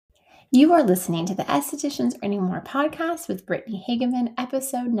You are listening to the Estheticians Earning More podcast with Brittany Hageman,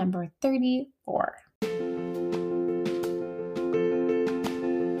 episode number 34.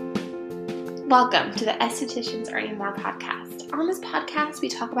 Welcome to the Estheticians Earning More podcast. On this podcast, we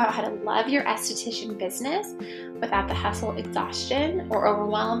talk about how to love your esthetician business without the hustle, exhaustion, or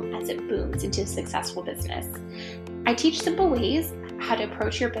overwhelm as it booms into a successful business. I teach simple ways how to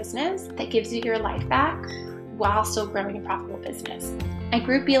approach your business that gives you your life back while still growing a profitable business. I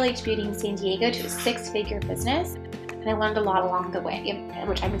grew BLH Beauty in San Diego to a six-figure business, and I learned a lot along the way,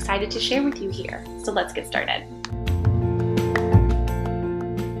 which I'm excited to share with you here. So let's get started.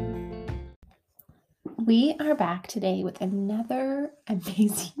 We are back today with another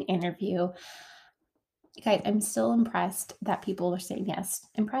amazing interview. Guys, I'm still impressed that people are saying yes.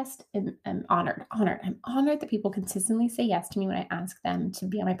 Impressed and I'm honored. I'm honored that people consistently say yes to me when I ask them to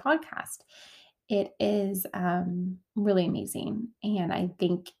be on my podcast. It is really amazing. And I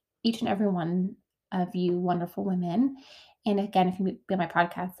think each and every one of you wonderful women, and again, if you be on my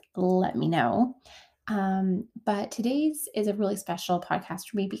podcast, let me know. But today's is a really special podcast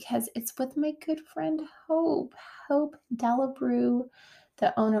for me because it's with my good friend, Hope Delabrew,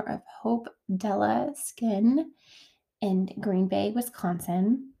 the owner of Hope Della Skin in Green Bay,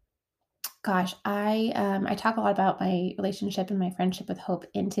 Wisconsin. Gosh, I talk a lot about my relationship and my friendship with Hope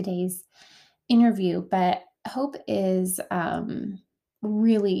in today's interview, but Hope is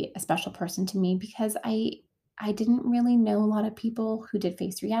really a special person to me because I didn't really know a lot of people who did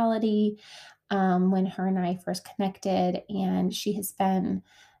Face Reality when her and I first connected, and she's been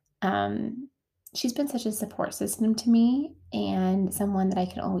such a support system to me and someone that I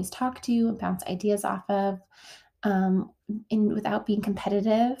can always talk to and bounce ideas off of, and without being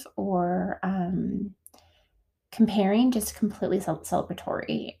competitive or comparing, just completely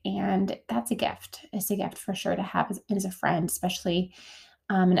celebratory. And that's a gift. It's a gift for sure to have as a friend, especially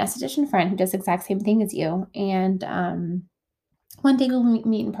an esthetician friend who does the exact same thing as you. And one day we'll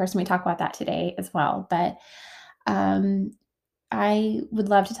meet in person. We talk about that today as well. But I would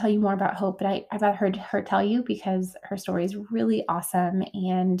love to tell you more about Hope, but I've heard her tell you because her story is really awesome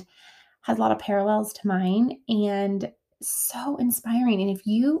and has a lot of parallels to mine and so inspiring. And if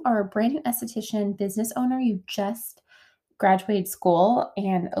you are a brand new esthetician business owner, you just graduated school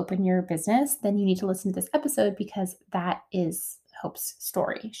and opened your business, then you need to listen to this episode because that is Hope's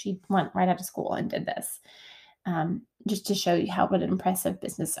story. She went right out of school and did this. Just to show you what an impressive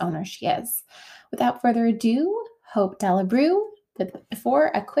business owner she is. Without further ado, Hope Delabrew, but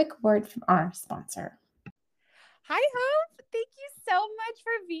before a quick word from our sponsor. Hi, Hope. Thank you so much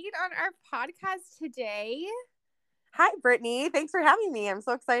for being on our podcast today. Hi, Brittany. Thanks for having me. I'm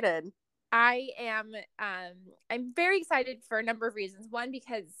so excited. I'm very excited for a number of reasons. One,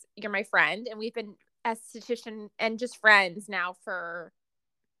 because you're my friend and we've been esthetician and just friends now for,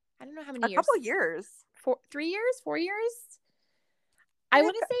 I don't know how many years. A couple years. 3 years, 4 years. I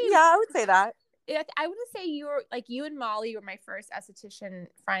want to say, yeah, I would say that. I want to say you and Molly were my first esthetician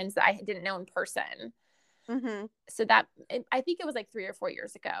friends that I didn't know in person. Mm-hmm. So that, I think it was like 3 or 4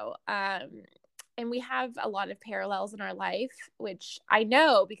 years ago. And we have a lot of parallels in our life, which I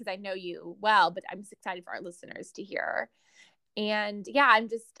know because I know you well, but I'm just excited for our listeners to hear. And yeah,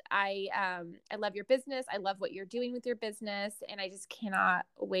 I love your business. I love what you're doing with your business. And I just cannot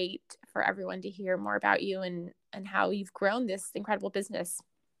wait for everyone to hear more about you and how you've grown this incredible business.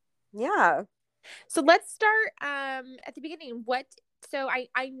 Yeah. So let's start at the beginning. So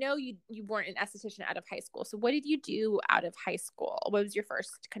I know you weren't an esthetician out of high school. So what did you do out of high school? What was your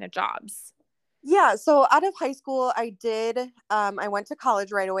first kind of jobs? Yeah. So out of high school, I went to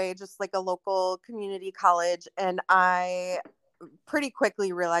college right away, just like a local community college. And I pretty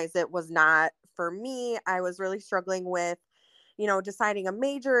quickly realized it was not for me. I was really struggling with, deciding a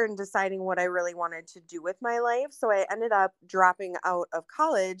major and deciding what I really wanted to do with my life. So I ended up dropping out of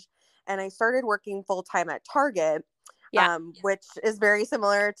college and I started working full-time at Target, which is very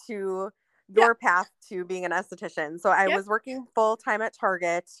similar to your path to being an esthetician. So I was working full-time at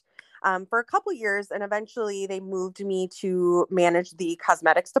Target for a couple years, and eventually they moved me to manage the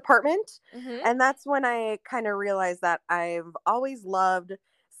cosmetics department. Mm-hmm. And that's when I kind of realized that I've always loved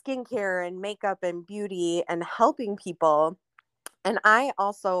skincare and makeup and beauty and helping people. And I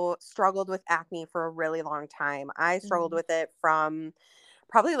also struggled with acne for a really long time. I struggled with it from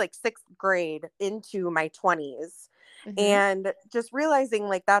probably like 6th grade into my 20s. Mm-hmm. And just realizing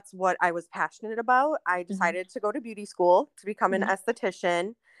like that's what I was passionate about, I decided to go to beauty school to become an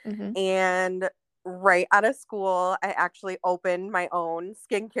esthetician. Mm-hmm. And right out of school, I actually opened my own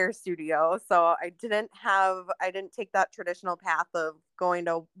skincare studio. So I didn't take that traditional path of going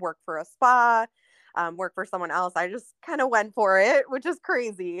to work for a spa. work for someone else. I just kind of went for it, which is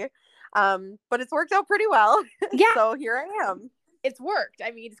crazy. But it's worked out pretty well. Yeah. So here I am. It's worked.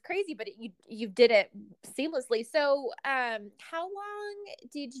 I mean, it's crazy, but you did it seamlessly. So, how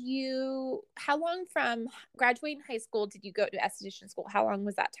long from graduating high school did you go to esthetician school? How long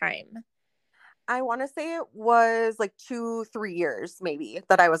was that time? I want to say it was like 2-3 years maybe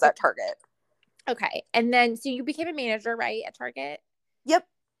that I was at Target. Okay. And then, so you became a manager, right, at Target? Yep.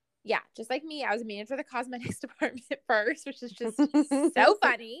 Yeah, just like me, I was a manager of the cosmetics department at first, which is just so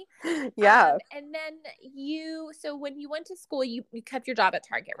funny. Yeah. And then so when you went to school, you kept your job at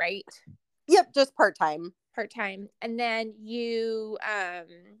Target, right? Yep, just part-time. Part-time. And then you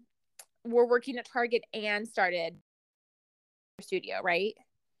were working at Target and started your studio, right?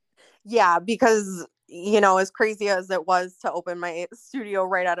 Yeah, because, as crazy as it was to open my studio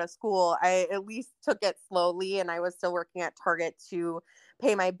right out of school, I at least took it slowly, and I was still working at Target to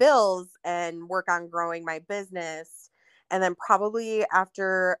pay my bills and work on growing my business. And then probably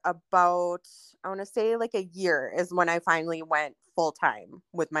after about, I want to say like a year is when I finally went full time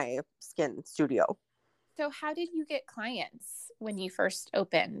with my skin studio. So how did you get clients when you first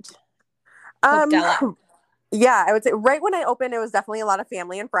opened Um, Hopedella? Yeah, I would say right when I opened, it was definitely a lot of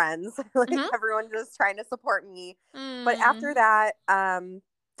family and friends, like Mhm. everyone just trying to support me. But Mm. after that,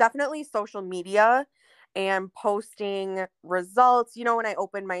 definitely social media and posting results. When I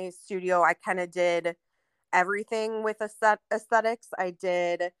opened my studio, I kind of did everything with aesthetics. I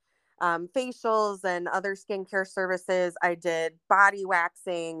did facials and other skincare services. I did body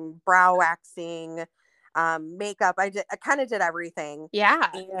waxing, brow waxing, makeup. I kind of did everything. Yeah.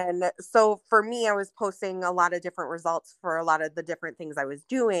 And so for me, I was posting a lot of different results for a lot of the different things I was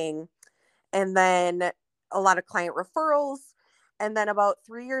doing. And then a lot of client referrals. And then about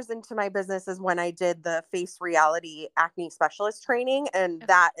 3 years into my business is when I did the Face Reality Acne Specialist training. And Okay.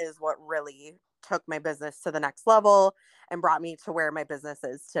 that is what really took my business to the next level and brought me to where my business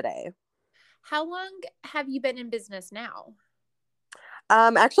is today. How long have you been in business now?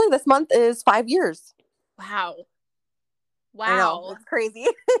 Actually, this month is 5 years. Wow. I know, it's crazy.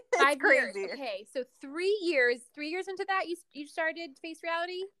 It's 5 crazy. years. Okay, so 3 years into that, you started Face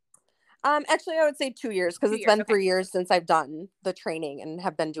Reality? Actually, I would say 2 years because 2 it's years, been okay. 3 years since I've done the training and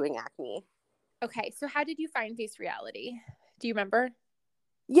have been doing acne. Okay, so how did you find Face Reality? Do you remember?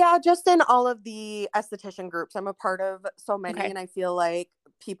 Yeah, just in all of the esthetician groups. I'm a part of so many, Okay. and I feel like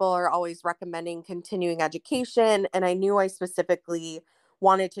people are always recommending continuing education. And I knew I specifically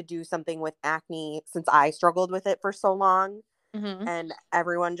wanted to do something with acne since I struggled with it for so long. Mm-hmm. And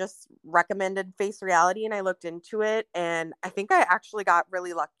everyone just recommended Face Reality, and I looked into it, and I think I actually got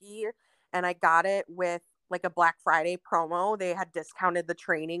really lucky, and I got it with like a Black Friday promo. They had discounted the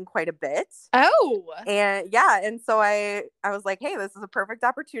training quite a bit. Oh. And yeah, and so I was like, hey, this is a perfect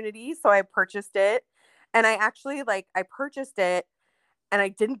opportunity. So I purchased it, and I actually I purchased it, and I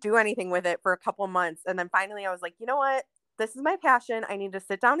didn't do anything with it for a couple months, and then finally I was like, you know what? This is my passion. I need to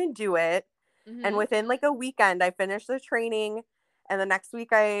sit down and do it. Mm-hmm. And within like a weekend, I finished the training, and the next week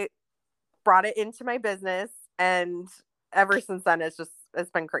I brought it into my business, and ever since then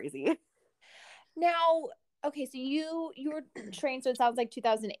it's been crazy. Now, okay, so you were trained, so it sounds like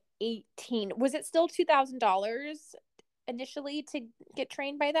 2018. Was it still $2,000 initially to get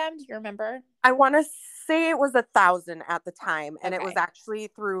trained by them? Do you remember? I want to say it was 1,000 at the time, and it was Okay. actually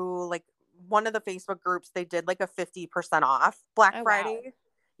through like one of the Facebook groups. They did like a 50% off Black Oh, Friday. wow.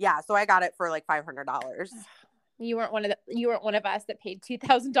 Yeah, so I got it for like $500. You weren't one of us that paid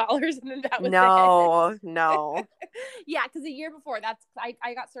 $2,000 and then that was No. Yeah, because the year before,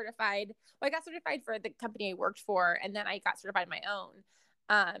 I got certified. Well, I got certified for the company I worked for, and then I got certified on my own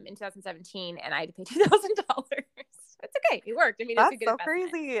in 2017, and I had to pay $2,000. It's okay, it worked. I mean, That's it's a good so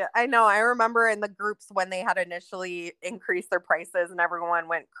investment. crazy. I know. I remember in the groups when they had initially increased their prices, and everyone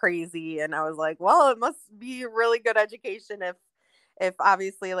went crazy. And I was like, well, it must be really good education if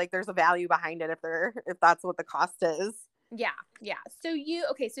obviously like there's a value behind it if that's what the cost is. Yeah. So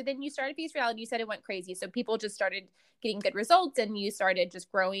so then you started Face Reality. You said it went crazy. So people just started getting good results, and you started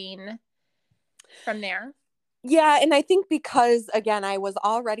just growing from there. Yeah, and I think because again, I was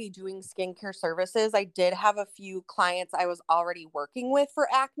already doing skincare services, I did have a few clients I was already working with for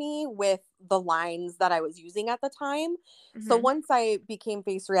acne with the lines that I was using at the time. So Mm-hmm. once I became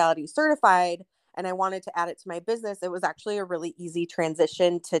Face Reality certified and I wanted to add it to my business, it was actually a really easy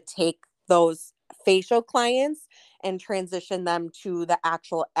transition to take those facial clients and transition them to the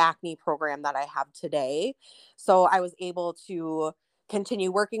actual acne program that I have today. So I was able to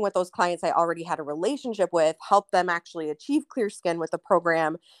continue working with those clients I already had a relationship with, help them actually achieve clear skin with the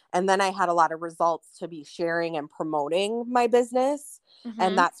program. And then I had a lot of results to be sharing and promoting my business. And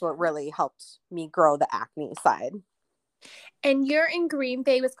Mm-hmm. that's what really helped me grow the acne side. And you're in Green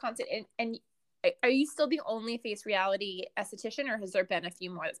Bay, Wisconsin, and are you still the only Face Reality esthetician, or has there been a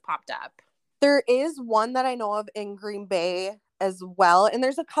few more that's popped up? There is one that I know of in Green Bay as well. And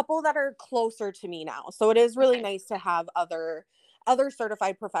there's a couple that are closer to me now. So it is really Okay. nice to have other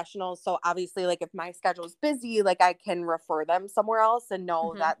certified professionals. So obviously, like, if my schedule is busy, like, I can refer them somewhere else and know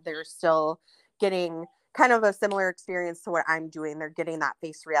Mm-hmm. that they're still getting kind of a similar experience to what I'm doing. They're getting that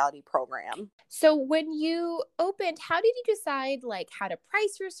Face Reality program. So when you opened, how did you decide like how to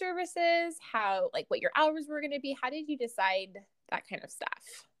price your services, how like what your hours were going to be? How did you decide that kind of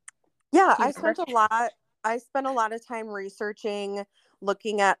stuff? Yeah, Do you remember? I spent a lot of time researching,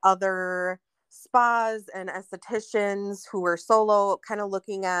 looking at other spas and estheticians who were solo, kind of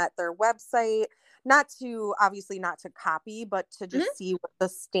looking at their website, not to copy, but to Mm-hmm. just see what the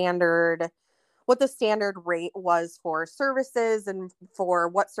standard rate was for services and for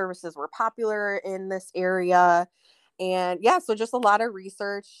what services were popular in this area. And yeah, so just a lot of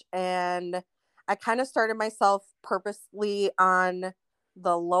research, and I kind of started myself purposely on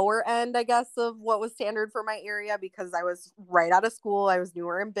the lower end, I guess, of what was standard for my area because I was right out of school. I was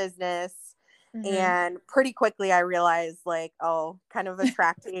newer in business. Mm-hmm. And pretty quickly I realized, like, oh, kind of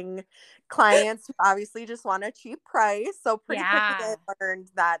attracting clients who obviously just want a cheap price. So pretty quickly I Yeah.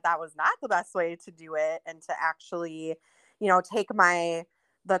 learned that that was not the best way to do it, and to actually, take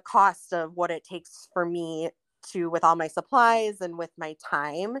the cost of what it takes for me to, with all my supplies and with my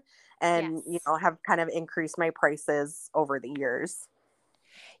time, and, Yes. have kind of increased my prices over the years.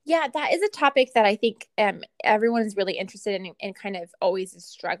 Yeah, that is a topic that I think everyone is really interested in and kind of always is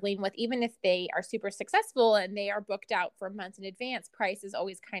struggling with, even if they are super successful and they are booked out for months in advance. Price is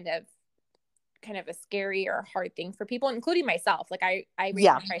always kind of a scary or hard thing for people, including myself. Like I raised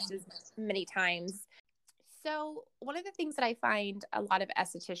Yeah. my prices many times. So one of the things that I find a lot of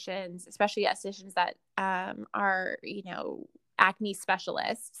estheticians, especially estheticians that are, acne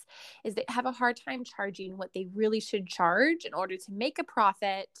specialists, is they have a hard time charging what they really should charge in order to make a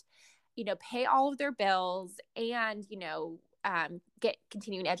profit, pay all of their bills, and, get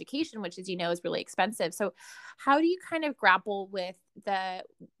continuing education, which, as you know, is really expensive. So how do you kind of grapple with that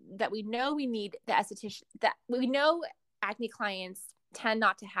we know we need the esthetician, that we know acne clients tend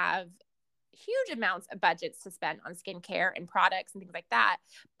not to have huge amounts of budgets to spend on skincare and products and things like that,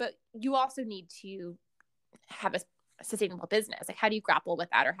 but you also need to have a sustainable business. Like, how do you grapple with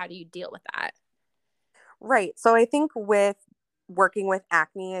that, or how do you deal with that? Right. So I think with working with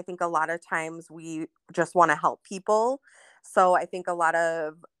acne, I think a lot of times we just want to help people. So I think a lot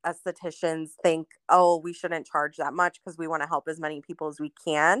of estheticians think, oh, we shouldn't charge that much because we want to help as many people as we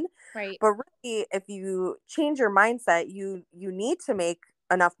can. Right. But really, if you change your mindset, you need to make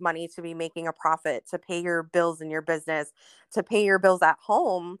enough money to be making a profit, to pay your bills in your business, to pay your bills at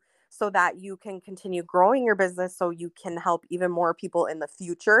home, so that you can continue growing your business, so you can help even more people in the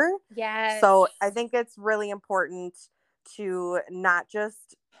future. Yes. So I think it's really important to not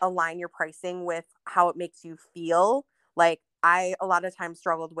just align your pricing with how it makes you feel. Like, I a lot of times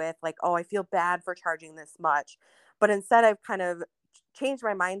struggled with, like, oh, I feel bad for charging this much. But instead I've kind of changed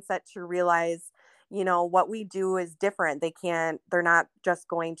my mindset to realize, what we do is different. They're not just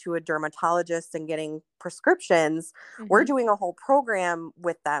going to a dermatologist and getting prescriptions. We're Mm-hmm. doing a whole program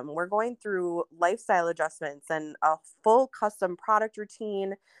with them. We're going through lifestyle adjustments and a full custom product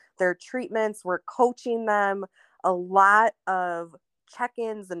routine, their treatments. We're coaching them, a lot of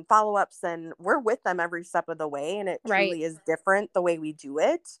check-ins and follow-ups, and we're with them every step of the way, and it Right. truly is different the way we do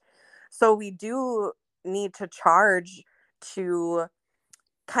it. So we do need to charge to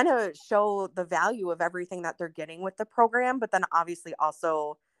kind of show the value of everything that they're getting with the program, but then obviously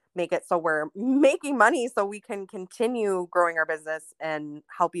also make it so we're making money so we can continue growing our business and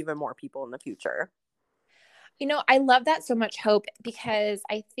help even more people in the future. I love that so much, Hope, because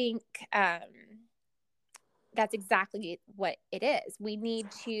I think that's exactly what it is. We need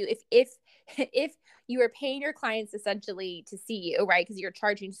to, if you are paying your clients essentially to see you, right, because you're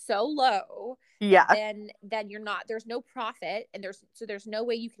charging so low, Yeah. then you're not, there's no profit, and there's no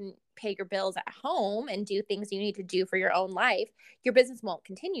way you can pay your bills at home and do things you need to do for your own life. Your business won't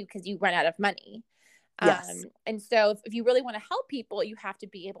continue because you run out of money. Yes. And so if you really want to help people, you have to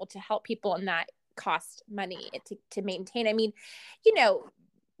be able to help people, and that cost money to maintain. I mean,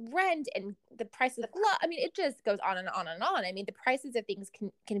 rent and the price of glove. I mean, it just goes on and on and on. I mean, the prices of things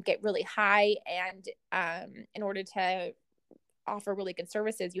can get really high, and in order to offer really good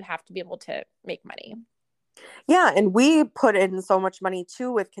services, you have to be able to make money. Yeah, and we put in so much money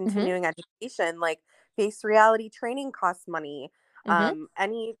too with Mm-hmm. continuing education. Like face reality training costs money. Mm-hmm.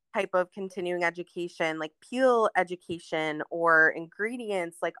 Any type of continuing education, like peel education or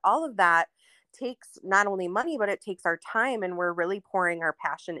ingredients, like all of that takes not only money, but it takes our time, and we're really pouring our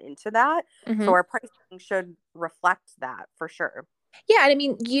passion into that. So Mm-hmm. our pricing should reflect that for sure. Yeah, and I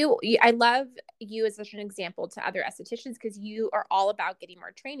mean, I love you as such an example to other estheticians because you are all about getting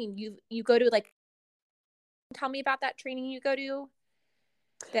more training. You go to like, tell me about that training you go to,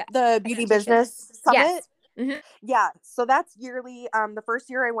 the The Beauty esthetician. Business Summit. Yes. Mm-hmm. Yeah, so that's yearly. The first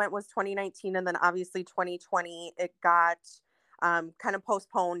year I went was 2019, and then obviously 2020 it got kind of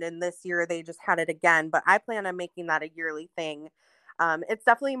postponed, and this year they just had it again. But I plan on making that a yearly thing. It's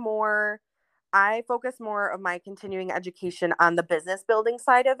definitely more. I focus more of my continuing education on the business building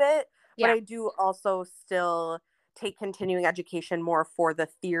side of it, but Yeah. I do also still take continuing education more for the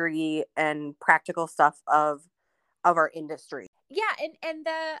theory and practical stuff of our industry. Yeah, and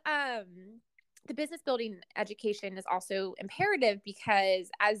the business building education is also imperative because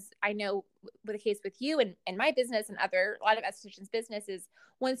as I know with the case with you and my business and other a lot of estheticians businesses,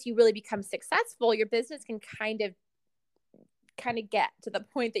 once you really become successful, your business can kind of get to the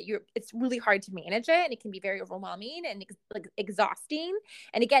point that it's really hard to manage it and it can be very overwhelming and like exhausting,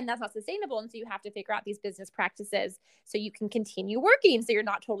 and again that's not sustainable, and so you have to figure out these business practices so you can continue working so you're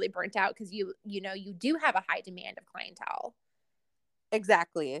not totally burnt out because you do have a high demand of clientele.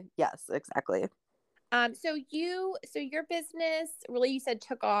 Exactly. Yes, exactly. So your business really, you said,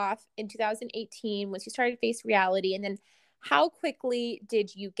 took off in 2018 once you started Face Reality, and then how quickly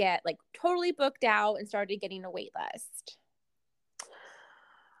did you get like totally booked out and started getting a wait list?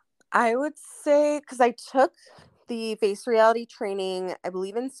 I would say because I took the face reality training, I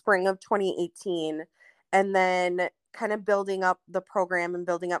believe in spring of 2018, and then kind of building up the program and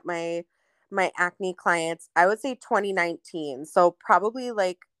building up my acne clients. I would say 2019. So probably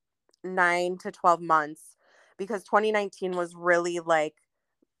like 9 to 12 months, because 2019 was really like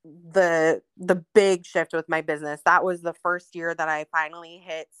the big shift with my business. That was the first year that I finally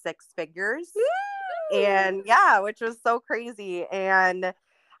hit six figures. Woo! And yeah, which was so crazy. And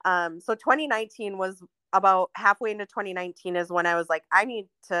so 2019 was about halfway into 2019 is when I was like, I need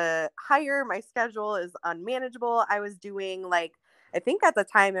to hire. My schedule is unmanageable. I was doing like, I think at the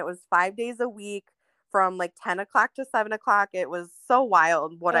time it was 5 days a week from like 10 o'clock to 7 o'clock. It was so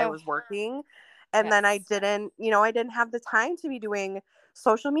wild what I Oh, was working. And then yes. I didn't have the time to be doing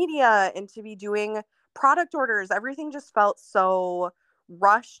social media and to be doing product orders. Everything just felt so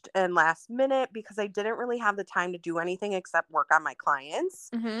rushed and last minute because I didn't really have the time to do anything except work on my clients.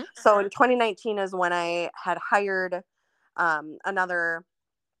 Mm-hmm. So in 2019 is when I had hired another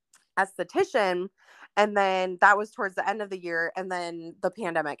esthetician. And then that was towards the end of the year. And then the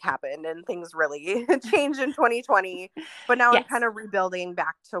pandemic happened and things really changed in 2020. But now I'm Yes. kind of rebuilding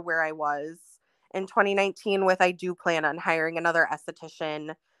back to where I was in 2019 with I do plan on hiring another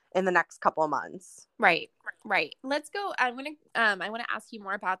esthetician in the next couple of months. Right. Right. Let's go. I want to ask you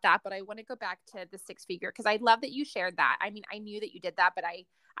more about that, but I want to go back to the six figure because I love that you shared that. I mean, I knew that you did that, but I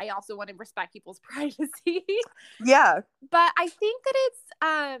also want to respect people's privacy. Yeah. But I think that it's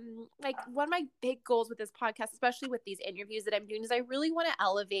like one of my big goals with this podcast, especially with these interviews that I'm doing, is I really want to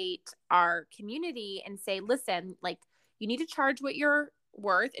elevate our community and say, listen, like you need to charge what you're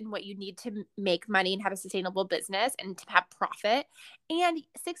worth and what you need to make money and have a sustainable business and to have profit. And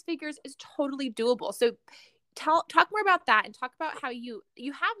six figures is totally doable. So talk more about that and talk about how you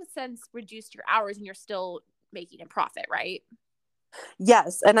have a sense reduced your hours and you're still making a profit, right?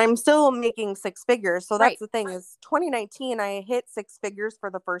 Yes, and I'm still making six figures. So Right. that's the thing is 2019 I hit six figures for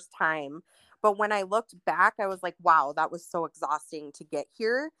the first time. But when I looked back, I was like, wow, that was so exhausting to get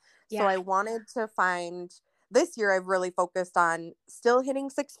here. So Yeah. I wanted to find this year I've really focused on still hitting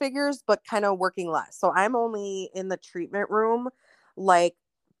six figures but kind of working less. So I'm only in the treatment room like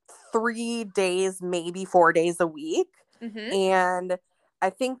 3 days, maybe 4 days a week. Mm-hmm. And I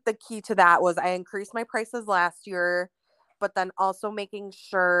think the key to that was I increased my prices last year, but then also making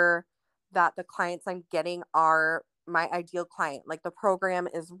sure that the clients I'm getting are my ideal client. Like the program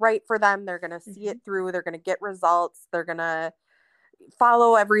is right for them. They're going to see it through. They're going to get results. They're going to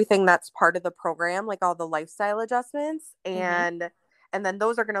follow everything that's part of the program, like all the lifestyle adjustments. Mm-hmm. And then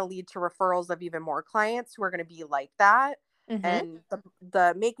those are going to lead to referrals of even more clients who are going to be like that. Mm-hmm. And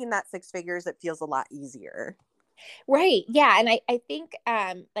the making that six figures, it feels a lot easier. Right. Yeah. And I think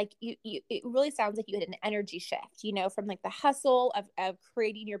like you it really sounds like you had an energy shift, from like the hustle of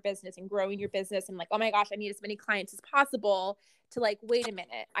creating your business and growing your business and like, oh my gosh, I need as many clients as possible to like, wait a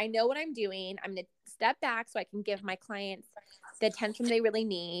minute, I know what I'm doing. I'm gonna step back so I can give my clients the attention they really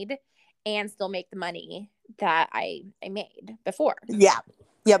need. and still make the money that I made before. Yeah.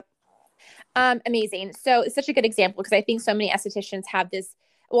 Yep. Amazing. So it's such a good example because I think so many estheticians have this,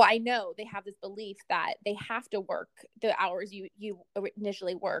 well, I know they have this belief that they have to work the hours you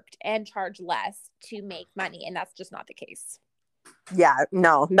initially worked and charge less to make money. And that's just not the case. Yeah,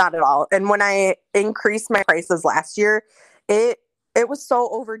 no, not at all. And when I increased my prices last year, it was so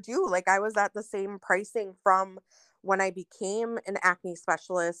overdue. Like I was at the same pricing from when I became an acne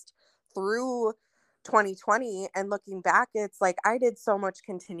specialist through 2020. And looking back, it's like I did so much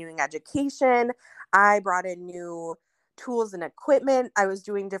continuing education. I brought in new tools and equipment. I was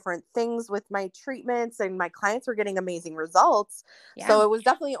doing different things with my treatments and my clients were getting amazing results. Yeah. So it was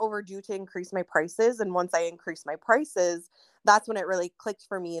definitely overdue to increase my prices. And once I increased my prices, that's when it really clicked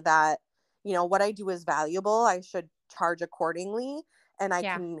for me that, you know, what I do is valuable. I should charge accordingly and I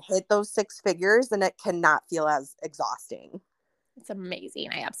can hit those 6 figures and it cannot feel as exhausting. It's amazing.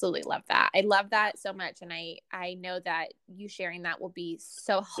 I absolutely love that. I love that so much. And I know that you sharing that will be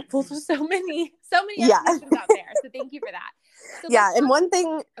so helpful to so many estheticians out there. So thank you for that. So yeah. And one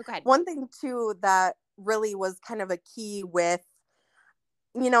thing too, that really was kind of a key with,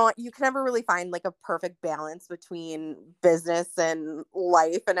 you know, you can never really find like a perfect balance between business and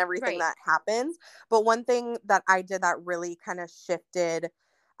life and everything that happens. But one thing that I did that really kind of shifted,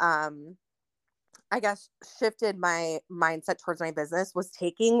 shifted my mindset towards my business was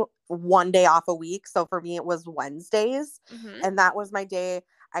taking one day off a week. So for me, it was Wednesdays. And that was my day.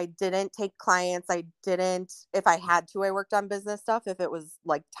 I didn't take clients. If I had to, I worked on business stuff. If it was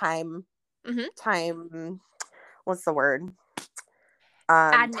like time, what's the word?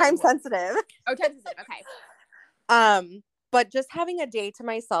 Time sensitive. Oh, time sensitive. Okay. But just having a day to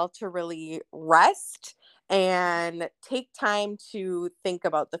myself to really rest and take time to think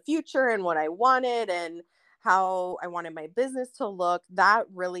about the future and what I wanted and how I wanted my business to look, that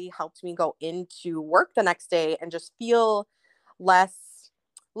really helped me go into work the next day and just feel less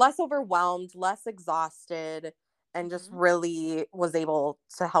overwhelmed, less exhausted, and just really was able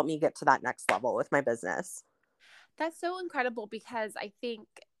to help me get to that next level with my business. That's so incredible because I think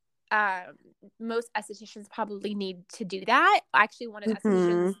most estheticians probably need to do that. Actually, one of the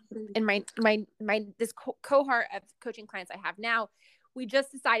estheticians in my this cohort of coaching clients I have now, we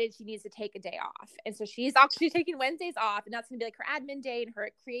just decided she needs to take a day off. And so she's actually taking Wednesdays off, and that's going to be like her admin day and her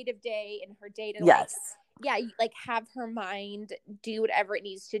creative day and her day to like have her mind do whatever it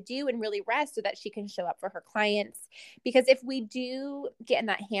needs to do and really rest so that she can show up for her clients. Because if we do get in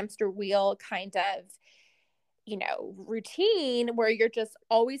that hamster wheel kind of, you know, routine where you're just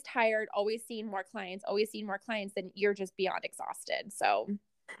always tired, always seeing more clients, then you're just beyond exhausted. So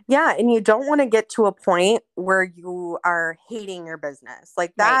yeah. And you don't want to get to a point where you are hating your business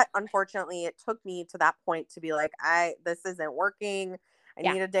like that. Unfortunately, it took me to that point to be like, this isn't working.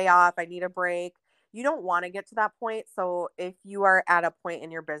 I need a day off. I need a break. You don't want to get to that point. So if you are at a point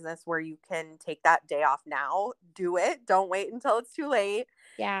in your business where you can take that day off now, do it. Don't wait until it's too late.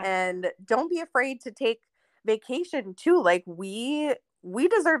 Yeah. And don't be afraid to take vacation too. Like we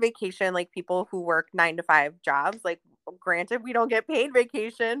deserve vacation, like people who work 9-to-5 jobs. Like granted, we don't get paid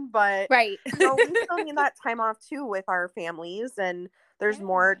vacation, but you know, we still need that time off too with our families. And there's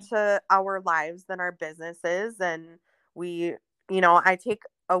more to our lives than our businesses. And we, you know, I take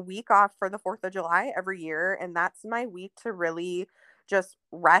a week off for the 4th of July every year. And that's my week to really just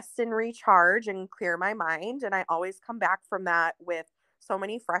rest and recharge and clear my mind. And I always come back from that with so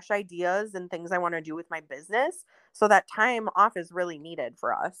many fresh ideas and things I want to do with my business. So that time off is really needed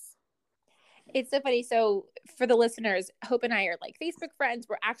for us. It's so funny. So for the listeners, Hope and I are like Facebook friends.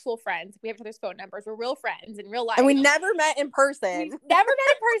 We're actual friends. We have each other's phone numbers. We're real friends in real life. And we never met in person. We've never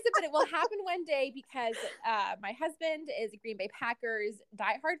met in person, but it will happen one day because my husband is a Green Bay Packers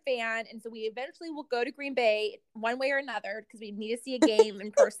diehard fan. And so we eventually will go to Green Bay one way or another because we need to see a game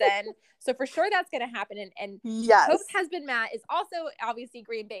in person. So for sure that's going to happen. And yes. Hope's husband, Matt, is also obviously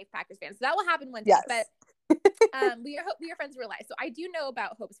Green Bay Packers fan. So that will happen one day. Yes. But we are friends in real life. So I do know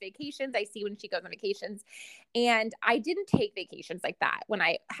about Hope's vacations. I see when she goes on vacations, and I didn't take vacations like that when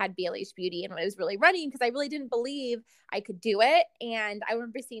I had BLH Beauty and when I was really running, because I really didn't believe I could do it. And I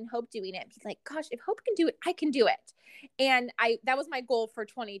remember seeing Hope doing it. He's like, gosh, if Hope can do it, I can do it. And that was my goal for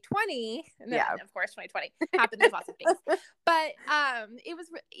 2020. And then of course 2020 happened. There's lots of things, but it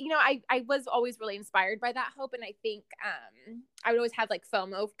was, you know, I was always really inspired by that Hope. And I think I would always have like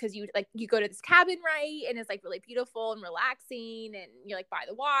FOMO because you go to this cabin, right? And it's like really beautiful and relaxing, and you're like by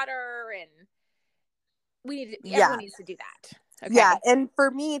the water, and everyone needs to do that. Okay. Yeah. And for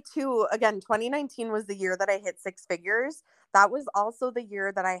me too, again, 2019 was the year that I hit 6 figures. That was also the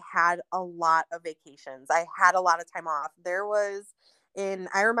year that I had a lot of vacations. I had a lot of time off. There was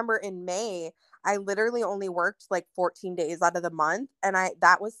I remember in May, I literally only worked like 14 days out of the month, and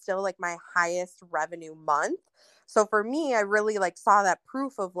that was still like my highest revenue month. So for me, I really like saw that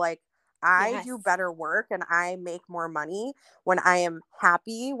proof of like I Yes. do better work and I make more money when I am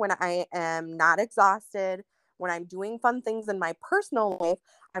happy, when I am not exhausted, when I'm doing fun things in my personal life,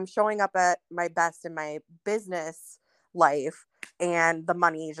 I'm showing up at my best in my business life, and the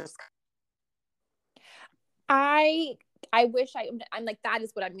money just I wish I'm like, that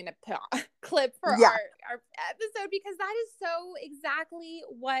is what I'm gonna put on clip for yeah. our episode, because that is so exactly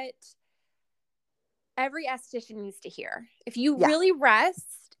what every esthetician needs to hear. If you Yeah. really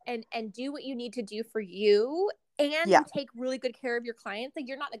rest and do what you need to do for you, and Yeah. you take really good care of your clients, like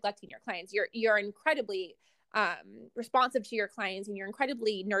you're not neglecting your clients. You're incredibly responsive to your clients, and you're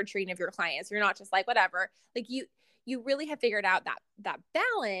incredibly nurturing of your clients. You're not just like whatever. Like you really have figured out that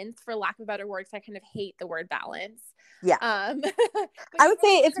balance, for lack of a better word, because I kind of hate the word balance. Yeah. But I would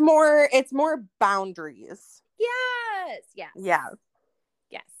say it's more boundaries. yes. Yeah.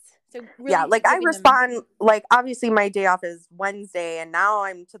 Yes. So really, Yeah, like I giving them. respond, like obviously my day off is Wednesday, and now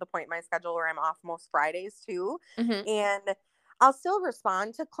I'm to the point in my schedule where I'm off most Fridays too. Mhm. And I'll still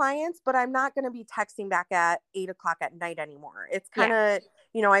respond to clients, but I'm not going to be texting back at 8 o'clock at night anymore. It's kind of,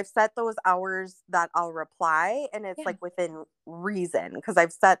 I've set those hours that I'll reply, and it's Yeah. like within reason, because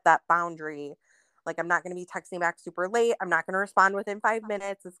I've set that boundary. Like I'm not going to be texting back super late. I'm not going to respond within 5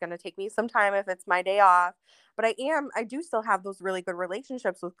 minutes. It's going to take me some time if it's my day off. But I do still have those really good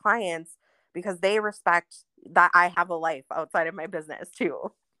relationships with clients because they respect that I have a life outside of my business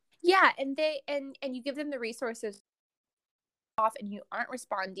too. Yeah, and they and you give them the resources off, and you aren't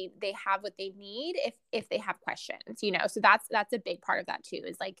responding, they have what they need if they have questions, so that's a big part of that too,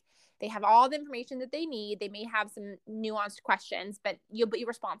 is like they have all the information that they need. They may have some nuanced questions, but you'll be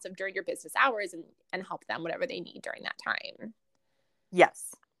responsive during your business hours and help them whatever they need during that time.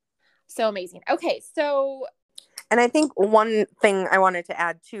 Yes. So amazing. Okay, so and I think one thing I wanted to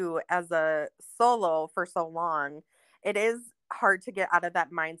add too, as a solo for so long, it is hard to get out of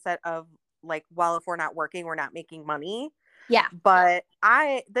that mindset of like, well, if we're not working, we're not making money. yeah. But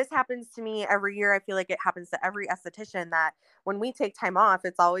this happens to me every year. I feel like it happens to every esthetician that when we take time off,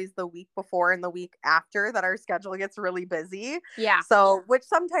 it's always the week before and the week after that our schedule gets really busy. Yeah. So, which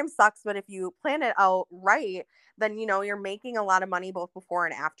sometimes sucks, but if you plan it out right, then you're making a lot of money both before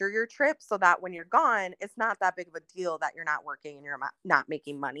and after your trip, so that when you're gone, it's not that big of a deal that you're not working and you're not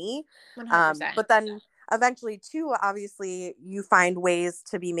making money. 100%. But then eventually too, obviously you find ways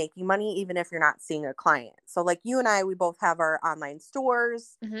to be making money even if you're not seeing a client. So like you and I, we both have our online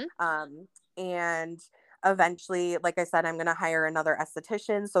stores. Mm-hmm. And eventually, like I said, I'm going to hire another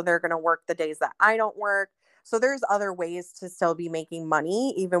esthetician, so they're going to work the days that I don't work. So there's other ways to still be making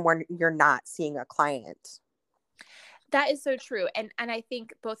money even when you're not seeing a client. That is so true. And I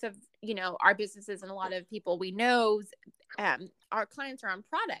think both of, our businesses and a lot of people we know, our clients are on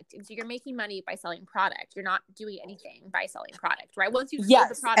product. And so you're making money by selling product. You're not doing anything by selling product, right? Once you've sold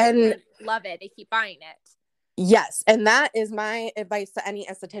the product, and love it, they keep buying it. Yes. And that is my advice to any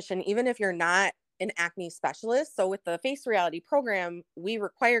esthetician, even if you're not an acne specialist. So with the Face Reality program, we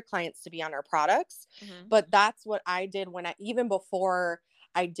require clients to be on our products. Mm-hmm. But that's what I did even before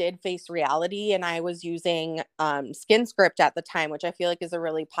I did Face Reality, and I was using SkinScript at the time, which I feel like is a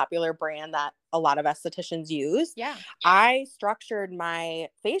really popular brand that a lot of estheticians use. Yeah. I structured my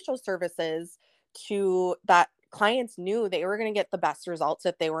facial services to that clients knew they were going to get the best results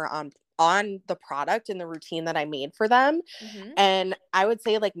if they were on the product and the routine that I made for them. Mm-hmm. And I would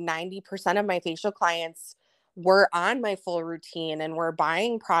say like 90% of my facial clients were on my full routine and were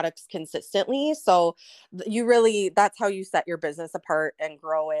buying products consistently. So that's how you set your business apart and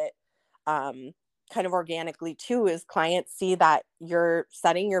grow it kind of organically too, is clients see that you're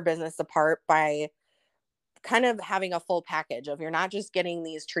setting your business apart by kind of having a full package of, you're not just getting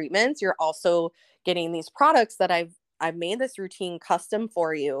these treatments, you're also getting these products that I've made this routine custom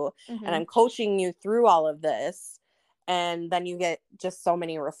for you. Mm-hmm. And I'm coaching you through all of this. And then you get just so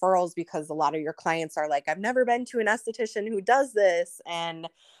many referrals because a lot of your clients are like, I've never been to an esthetician who does this. And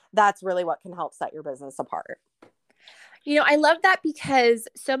that's really what can help set your business apart. I love that, because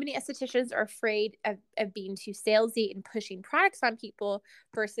so many estheticians are afraid of being too salesy and pushing products on people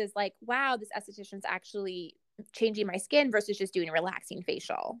versus like, wow, this esthetician's actually changing my skin versus just doing a relaxing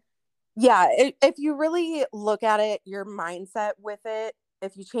facial. Yeah. If you really look at it, your mindset with it,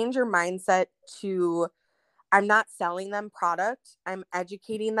 if you change your mindset to, I'm not selling them product, I'm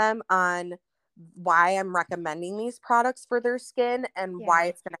educating them on why I'm recommending these products for their skin and why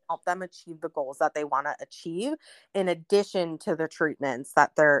it's going to help them achieve the goals that they want to achieve in addition to the treatments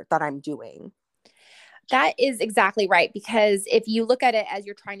that I'm doing. That is exactly right. Because if you look at it as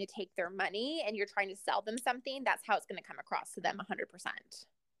you're trying to take their money and you're trying to sell them something, that's how it's going to come across to them 100%.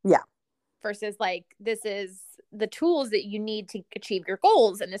 Yeah. Versus like, this is the tools that you need to achieve your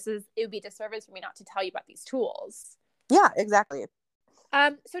goals. And it would be a disservice for me not to tell you about these tools. Yeah, exactly.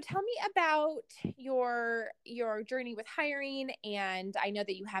 So tell me about your journey with hiring. And I know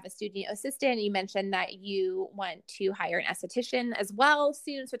that you have a studio assistant. You mentioned that you want to hire an esthetician as well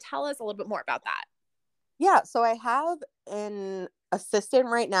soon. So tell us a little bit more about that. Yeah, so I have an assistant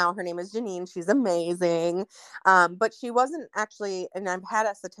right now. Her name is Janine. She's amazing. But she wasn't actually, and I've had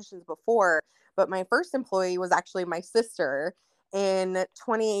estheticians before, but my first employee was actually my sister. In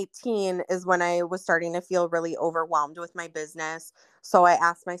 2018 is when I was starting to feel really overwhelmed with my business. So I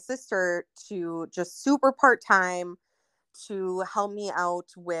asked my sister to just super part-time to help me out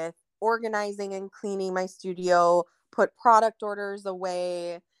with organizing and cleaning my studio, put product orders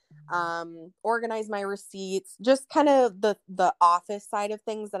away, organize my receipts, just kind of the office side of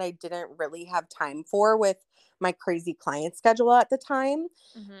things that I didn't really have time for with my crazy client schedule at the time.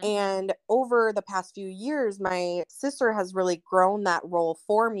 Mm-hmm. And over the past few years, my sister has really grown that role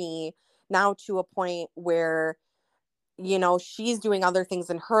for me now to a point where, you know, she's doing other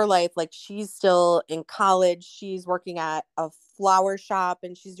things in her life. Like she's still in college. She's working at a flower shop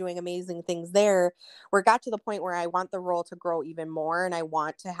and she's doing amazing things there. Where it got to the point where I want the role to grow even more and I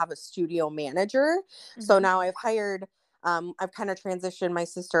want to have a studio manager. Mm-hmm. So now I've hired, I've kind of transitioned my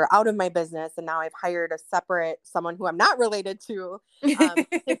sister out of my business and now I've hired a separate someone who I'm not related to.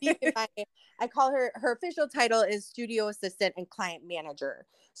 I call her official title is studio assistant and client manager.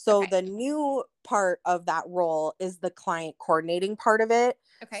 So Okay. the new part of that role is the client coordinating part of it.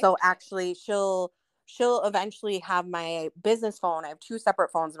 Okay. So actually she'll eventually have my business phone. I have two separate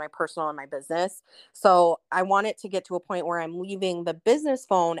phones, my personal and my business. So I want it to get to a point where I'm leaving the business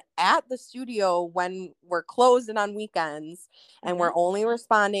phone at the studio when we're closed and on weekends. And we're only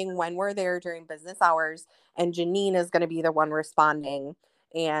responding when we're there during business hours. And Janine is going to be the one responding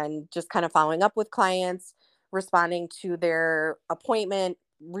and just kind of following up with clients, responding to their appointment,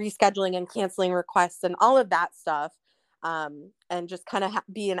 rescheduling and canceling requests and all of that stuff, and just kind of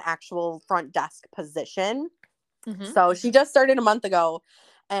be an actual front desk position. Mm-hmm. So she just started a month ago,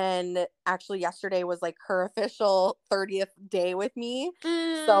 and actually yesterday was like her official 30th day with me.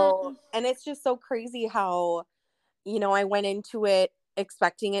 So, and it's just so crazy how, you know, I went into it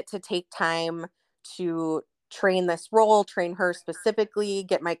expecting it to take time to train this role, train her specifically,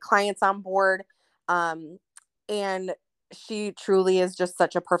 get my clients on board. And she truly is just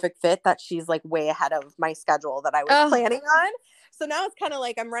such a perfect fit that she's like way ahead of my schedule that I was planning on. So now it's kind of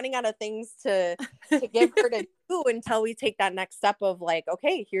like I'm running out of things to give her to do until we take that next step of like,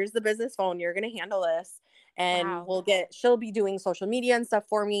 okay, here's the business phone. You're going to handle this. And she'll be doing social media and stuff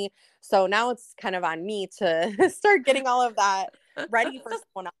for me. So now it's kind of on me to start getting all of that ready for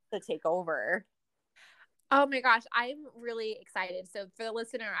someone else to take over. Oh my gosh, I'm really excited. So for the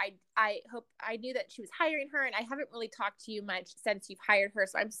listener, I hope I knew that she was hiring her and I haven't really talked to you much since you've hired her.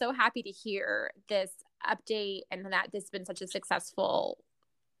 So I'm so happy to hear this update and that this has been such a successful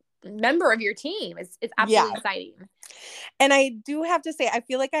member of your team. It's absolutely exciting. And I do have to say, I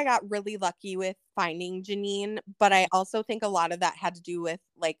feel like I got really lucky with finding Janine, but I also think a lot of that had to do with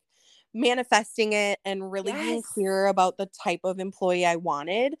like manifesting it and really being clear about the type of employee I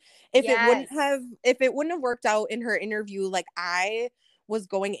wanted. If it wouldn't have worked out in her interview, like I was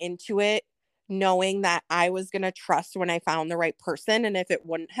going into it knowing that I was going to trust when I found the right person. And if it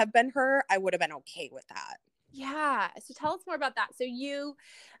wouldn't have been her, I would have been okay with that. Yeah. So tell us more about that. So you,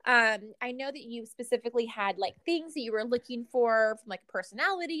 I know that you specifically had like things that you were looking for from like a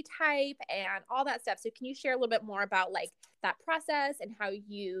personality type and all that stuff. So can you share a little bit more about like that process and how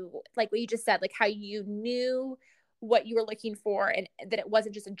you, like what you just said, like how you knew what you were looking for and that it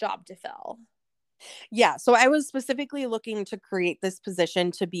wasn't just a job to fill? Yeah. So I was specifically looking to create this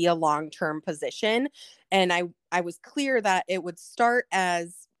position to be a long-term position. And I was clear that it would start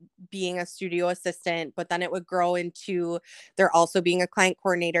as being a studio assistant, but then it would grow into there also being a client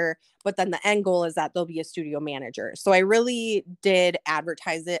coordinator. But then the end goal is that there'll be a studio manager. So I really did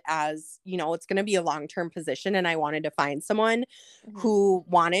advertise it as, you know, it's going to be a long-term position. And I wanted to find someone who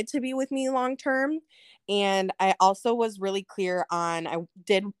wanted to be with me long-term. And I also was really clear on, I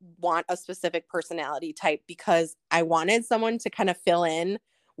did want a specific personality type because I wanted someone to kind of fill in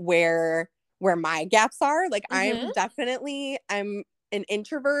where my gaps are. Like I'm an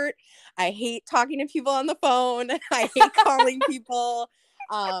introvert. I hate talking to people on the phone. I hate calling people.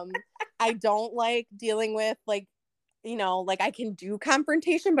 I don't like dealing with like like I can do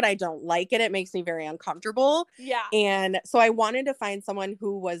confrontation, but I don't like it. It makes me very uncomfortable. Yeah. And so I wanted to find someone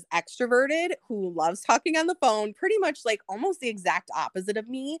who was extroverted, who loves talking on the phone, pretty much like almost the exact opposite of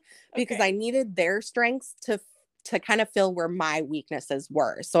me, because Okay. I needed their strengths to kind of fill where my weaknesses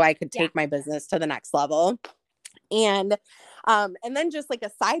were so I could take my business to the next level. And then just like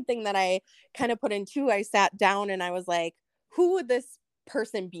a side thing that I kind of put in too, I sat down and I was like, who would this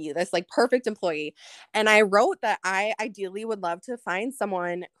person be, this like perfect employee? And I wrote that I ideally would love to find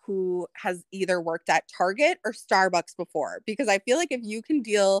someone who has either worked at Target or Starbucks before, because I feel like if you can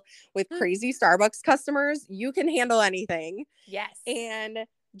deal with crazy Starbucks customers, you can handle anything. Yes. And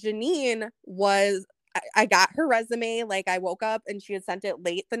Janine was, I got her resume, like I woke up and she had sent it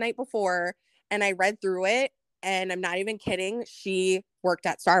late the night before, and I read through it, and I'm not even kidding, she worked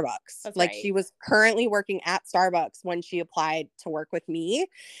at Starbucks. That's like right. She was currently working at Starbucks when she applied to work with me.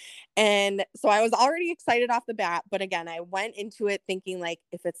 And so I was already excited off the bat. But again, I went into it thinking like,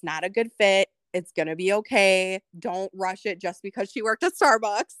 if it's not a good fit, it's going to be okay. Don't rush it just because she worked at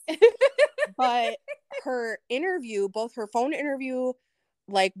Starbucks. But her interview, both her phone interview,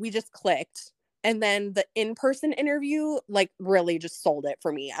 like we just clicked. And then the in-person interview, like really just sold it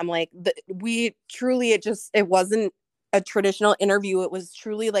for me. I'm like, it wasn't a traditional interview. It was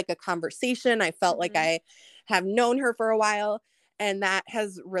truly like a conversation. I felt like I have known her for a while. And that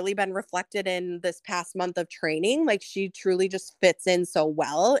has really been reflected in this past month of training. Like she truly just fits in so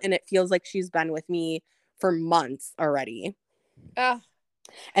well. And it feels like she's been with me for months already.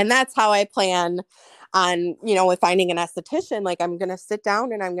 And that's how I plan on, with finding an esthetician. Like I'm going to sit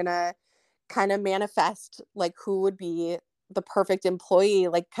down and I'm going to kind of manifest like who would be the perfect employee,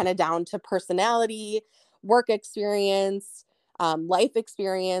 like kind of down to personality, work experience, life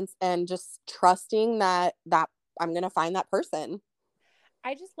experience, and just trusting that I'm going to find that person.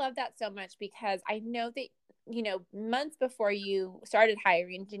 I just love that so much, because I know that, months before you started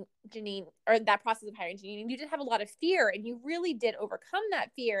hiring Janine, or that process of hiring Janine, you did have a lot of fear, and you really did overcome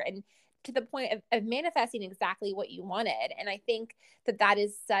that fear, and to the point of manifesting exactly what you wanted. And I think that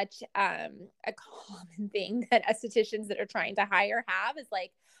is such a common thing that estheticians that are trying to hire have, is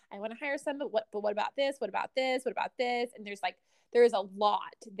like, I want to hire someone, but what about this? What about this? What about this? And there is a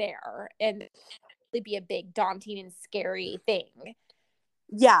lot there, and it'd be a big, daunting and scary thing.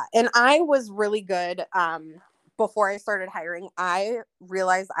 Yeah. And I was really good. Before I started hiring, I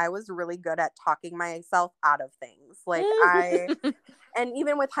realized I was really good at talking myself out of things. Like and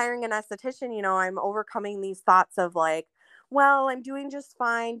even with hiring an esthetician, I'm overcoming these thoughts of like, well, I'm doing just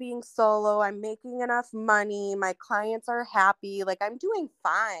fine being solo. I'm making enough money. My clients are happy. Like I'm doing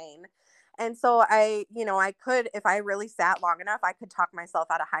fine. And so I could, if I really sat long enough, I could talk myself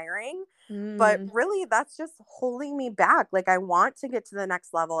out of hiring. But really, that's just holding me back. Like I want to get to the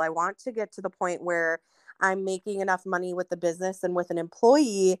next level. I want to get to the point where I'm making enough money with the business and with an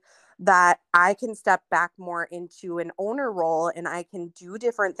employee that I can step back more into an owner role and I can do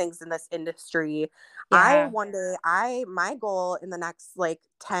different things in this industry. Yeah. My goal in the next like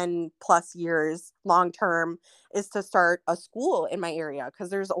 10 plus years long term is to start a school in my area, because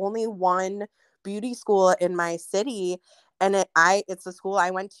there's only one beauty school in my city, and it's a school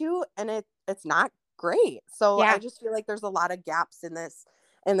I went to, and it's not great. So I just feel like there's a lot of gaps in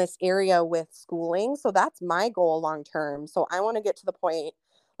this area with schooling. So that's my goal long term. So I want to get to the point,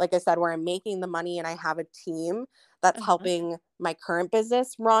 like I said, where I'm making the money and I have a team that's helping my current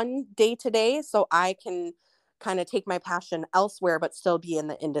business run day to day, so I can kind of take my passion elsewhere but still be in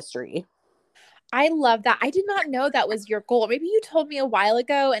the industry. I love that. I did not know that was your goal. Maybe you told me a while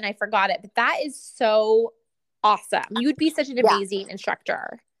ago and I forgot it, but that is so awesome. You would be such an amazing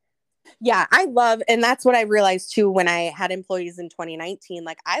instructor. Yeah, and that's what I realized too when I had employees in 2019.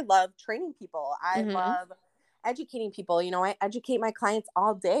 Like I love training people. I love educating people. I educate my clients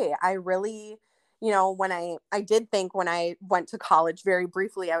all day. I really, when I did think when I went to college very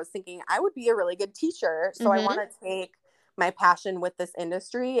briefly, I was thinking I would be a really good teacher. So I want to take my passion with this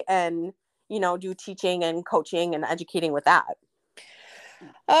industry and, do teaching and coaching and educating with that.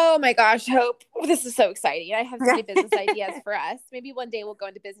 Oh my gosh, Hope. This is so exciting. I have so many business ideas for us. Maybe one day we'll go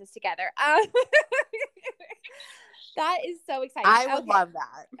into business together. That is so exciting. I would love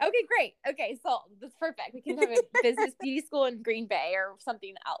that. Okay, great. Okay, so that's perfect. We can have a business beauty school in Green Bay or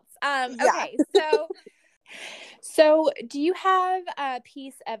something else. Okay, so do you have a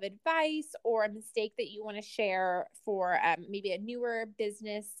piece of advice or a mistake that you want to share for maybe a newer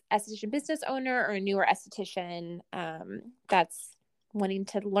esthetician business owner, or a newer esthetician that's wanting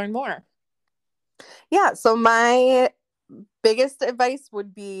to learn more? Yeah. So my biggest advice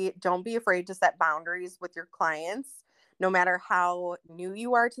would be, don't be afraid to set boundaries with your clients. no matter how new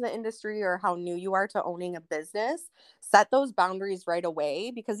you are to the industry or how new you are to owning a business, set those boundaries right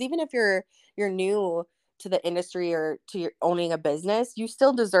away, because even if you're new to the industry or to your owning a business, you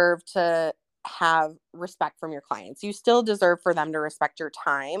still deserve to have respect from your clients. You still deserve for them to respect your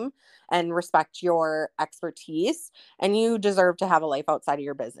time and respect your expertise, and you deserve to have a life outside of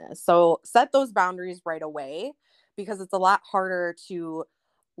your business. So set those boundaries right away, because it's a lot harder to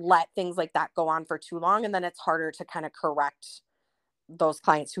let things like that go on for too long, and then it's harder to kind of correct those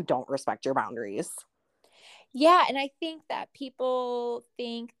clients who don't respect your boundaries. Yeah, and I think that people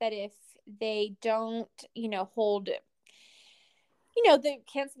think that if they don't, hold, the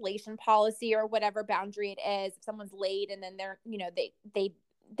cancellation policy or whatever boundary it is, if someone's late and then they're,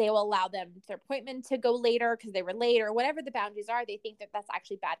 they will allow them their appointment to go later because they were late or whatever the boundaries are, they think that that's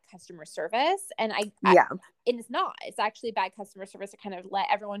actually bad customer service. And and it's not. It's actually bad customer service to kind of let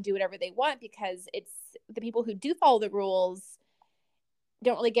everyone do whatever they want, because it's the people who do follow the rules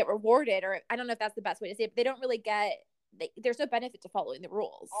don't really get rewarded, or I don't know if that's the best way to say it, but they don't really there's no benefit to following the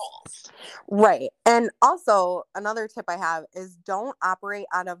rules. Right. And also another tip I have is don't operate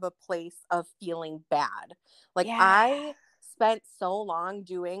out of a place of feeling bad. Like I spent so long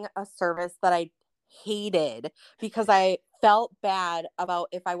doing a service that I hated because I felt bad about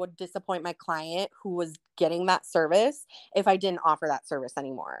if I would disappoint my client who was getting that service if I didn't offer that service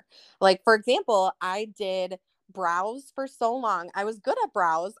anymore. Like, for example, I did brows for so long. I was good at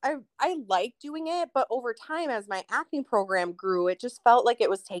brows. I liked doing it, but over time, as my acne program grew, it just felt like it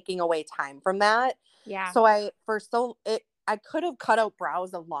was taking away time from that. Yeah. So I could have cut out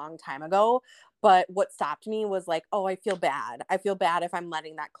brows a long time ago, but what stopped me was like, oh, I feel bad. I feel bad if I'm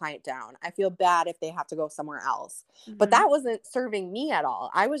letting that client down. I feel bad if they have to go somewhere else. Mm-hmm. But that wasn't serving me at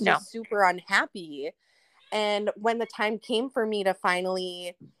all. I was just super unhappy. And when the time came for me to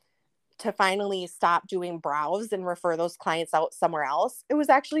finally stop doing brows and refer those clients out somewhere else, it was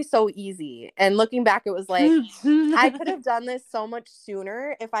actually so easy. And looking back, it was like, I could have done this so much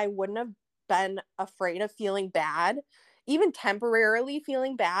sooner if I wouldn't have been afraid of feeling bad, even temporarily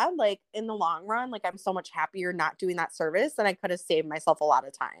feeling bad. Like, in the long run, like, I'm so much happier not doing that service, and I could have saved myself a lot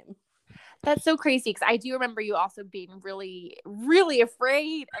of time. That's so crazy, because I do remember you also being really, really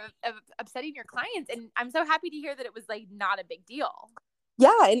afraid of upsetting your clients. And I'm so happy to hear that it was like not a big deal.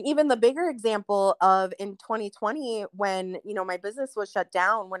 Yeah. And even the bigger example of in 2020, when, my business was shut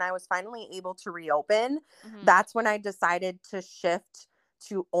down, when I was finally able to reopen, that's when I decided to shift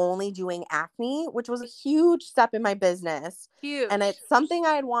to only doing acne, which was a huge step in my business. Huge. And it's something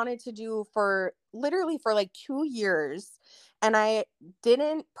I had wanted to do for like 2 years. And I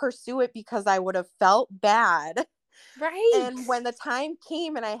didn't pursue it because I would have felt bad. Right. And when the time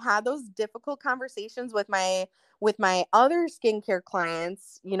came and I had those difficult conversations with my other skincare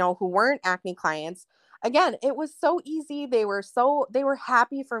clients, who weren't acne clients, again, it was so easy. They were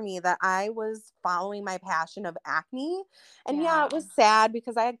happy for me that I was following my passion of acne. And yeah, it was sad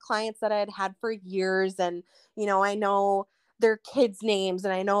because I had clients that I had had for years, and, I know their kids' names,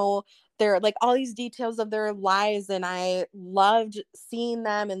 and I know they're like all these details of their lives, and I loved seeing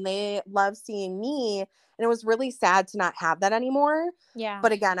them and they loved seeing me. And it was really sad to not have that anymore. Yeah.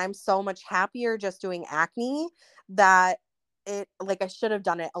 But again, I'm so much happier just doing acne that I should have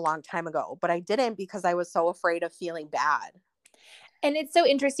done it a long time ago, but I didn't because I was so afraid of feeling bad. And it's so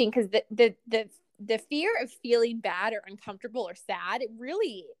interesting because the fear of feeling bad or uncomfortable or sad, it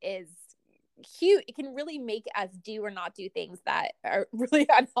really is huge. It can really make us do or not do things that are really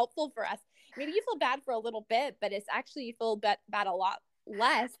unhelpful for us. Maybe you feel bad for a little bit, but it's actually, you feel bad a lot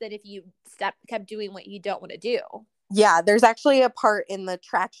less than if you kept doing what you don't want to do. Yeah, there's actually a part in the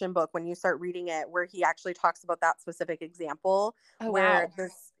Traction book when you start reading it where he actually talks about that specific example where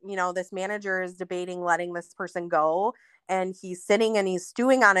this manager is debating letting this person go, and he's sitting and he's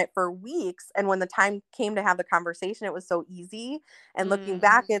stewing on it for weeks. And when the time came to have the conversation, it was so easy. And looking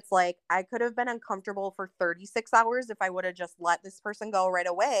back, it's like, I could have been uncomfortable for 36 hours if I would have just let this person go right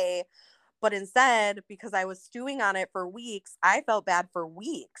away. But instead, because I was stewing on it for weeks, I felt bad for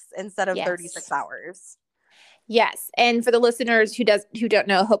weeks instead of 36 hours. Yes. And for the listeners who don't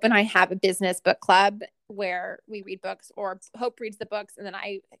know, Hope and I have a business book club where we read books, or Hope reads the books and then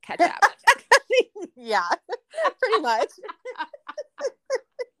I catch up. Yeah, pretty much.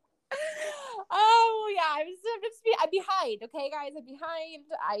 Oh yeah, I'm behind. Okay, guys, I'm behind.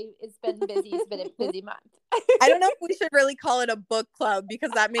 It's been busy. It's been a busy month. I don't know if we should really call it a book club,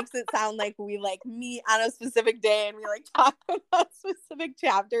 because that makes it sound like we meet on a specific day and we talk about specific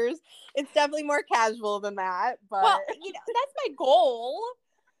chapters. It's definitely more casual than that. But well, that's my goal.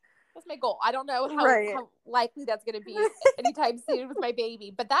 my goal. I don't know Right. how likely that's going to be anytime soon with my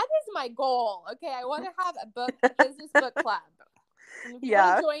baby, but that is my goal. Okay. I want to have a business book club. And if you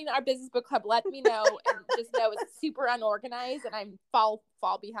want to join our business book club, let me know, and just know it's super unorganized and I'm fall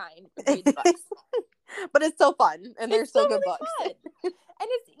behind with reading books. But it's so fun, and they're still good really books. Fun. And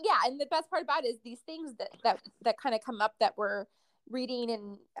it's and the best part about it is these things that kind of come up that we're reading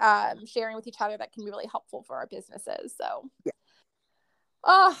and sharing with each other that can be really helpful for our businesses. So yeah.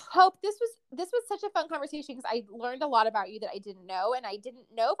 Oh, Hope, this was such a fun conversation because I learned a lot about you that I didn't know, and I didn't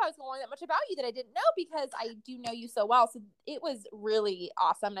know if I was going to learn that much about you that I didn't know because I do know you so well. So it was really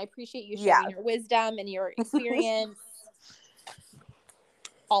awesome, and I appreciate you sharing your wisdom and your experience,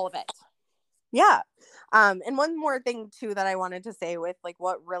 all of it. Yeah. And one more thing too that I wanted to say with like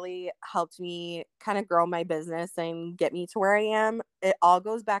what really helped me kind of grow my business and get me to where I am, it all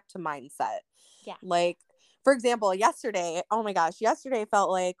goes back to mindset. Yeah. Like, for example, yesterday felt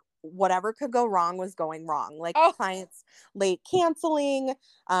like whatever could go wrong was going wrong. Like clients late canceling,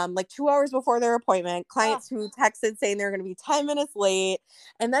 like 2 hours before their appointment, clients who texted saying they're going to be 10 minutes late.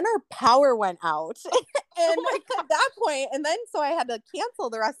 And then our power went out. And at that point, and then so I had to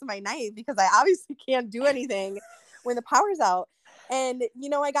cancel the rest of my night because I obviously can't do anything when the power's out. And,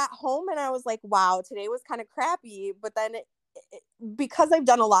 I got home and I was like, wow, today was kind of crappy. But then because I've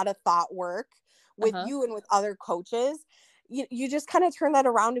done a lot of thought work with you and with other coaches, you just kind of turn that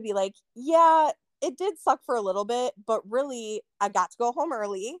around to be like, yeah, it did suck for a little bit, but really I got to go home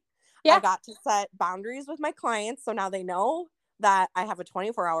early. Yeah. I got to set boundaries with my clients. So now they know that I have a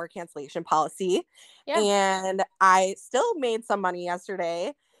 24-hour cancellation policy. Yeah. And I still made some money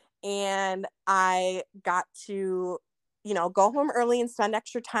yesterday, and I got to, go home early and spend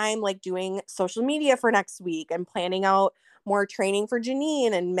extra time like doing social media for next week and planning out more training for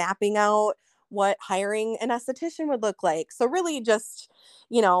Janine and mapping out what hiring an esthetician would look like. So really just,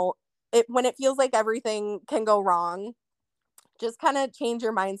 when it feels like everything can go wrong, just kind of change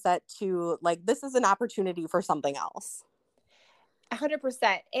your mindset to like, this is an opportunity for something else.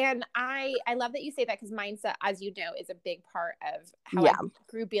 100%. And I love that you say that because mindset, as you know, is a big part of how I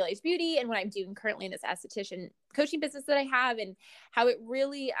grew BLH Beauty and what I'm doing currently in this esthetician coaching business that I have, and how it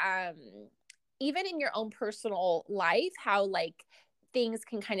really, even in your own personal life, how like things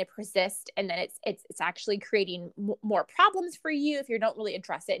can kind of persist, and then it's actually creating more problems for you if you don't really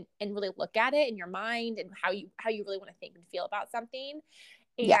address it and really look at it in your mind and how you really want to think and feel about something.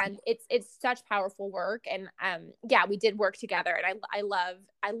 And it's such powerful work. And we did work together, and I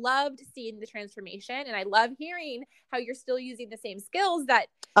loved seeing the transformation, and I love hearing how you're still using the same skills that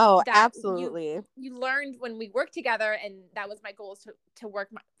absolutely you learned when we worked together. And that was my goal, is to work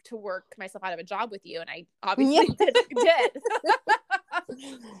myself out of a job with you, and I obviously did.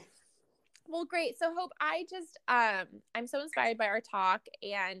 Well, great. So Hope, I'm so inspired by our talk,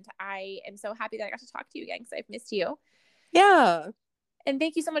 and I am so happy that I got to talk to you again because I've missed you. Yeah. And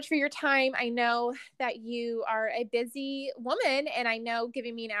thank you so much for your time. I know that you are a busy woman, and I know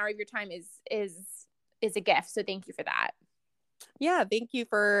giving me an hour of your time is a gift. So thank you for that. Yeah. Thank you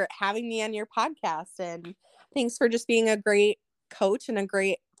for having me on your podcast, and thanks for just being a great coach and a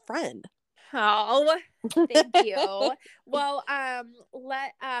great friend. Oh, thank you. Well,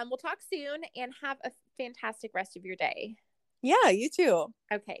 we'll talk soon, and have a fantastic rest of your day. Yeah, you too.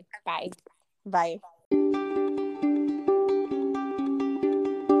 Okay. Bye. Bye.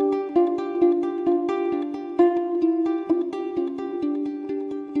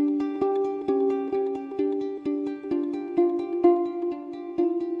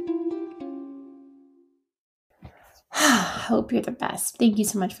 Hope you're the best. Thank you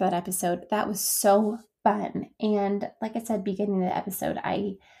so much for that episode. That was so fun. And like I said, beginning of the episode,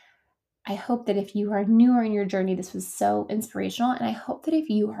 I hope that if you are newer in your journey, this was so inspirational. And I hope that if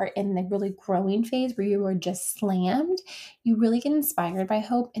you are in the really growing phase where you are just slammed, you really get inspired by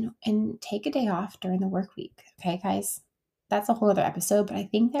Hope and take a day off during the work week. Okay, guys? That's a whole other episode, but I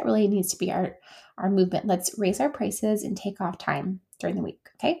think that really needs to be our movement. Let's raise our prices and take off time during the week.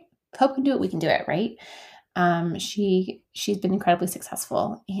 Okay? If Hope can do it, we can do it, right? She's been incredibly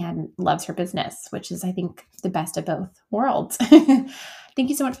successful and loves her business, which is, I think, the best of both worlds. Thank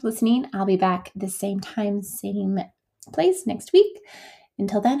you so much for listening. I'll be back the same time, same place next week.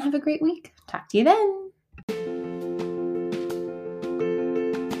 Until then, have a great week. Talk to you then.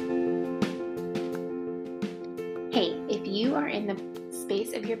 Hey, if you are in the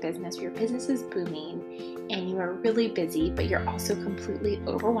space of your business is booming, and you are really busy, but you're also completely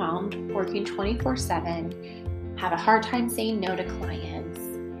overwhelmed, working 24/7, have a hard time saying no to clients,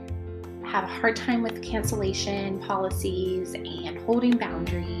 have a hard time with cancellation policies and holding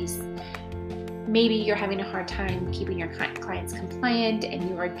boundaries, maybe you're having a hard time keeping your clients compliant and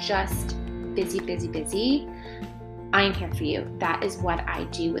you are just busy, I am here for you. That is what I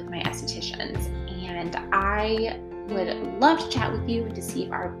do with my estheticians. And I would love to chat with you and to see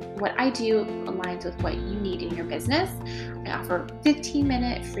if what I do aligns with what you need in your business. I offer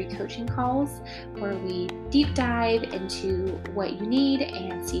 15-minute free coaching calls where we deep dive into what you need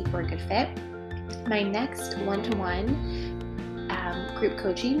and see if we're a good fit. My next one-to-one group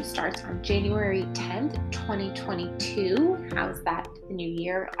coaching starts on January 10th, 2022. How's that? The new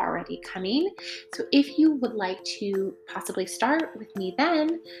year already coming. So if you would like to possibly start with me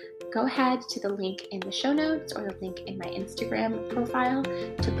then, go ahead to the link in the show notes or the link in my Instagram profile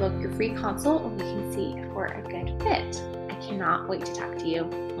to book your free consult, and we can see if we're a good fit. I cannot wait to talk to you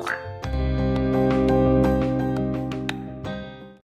more.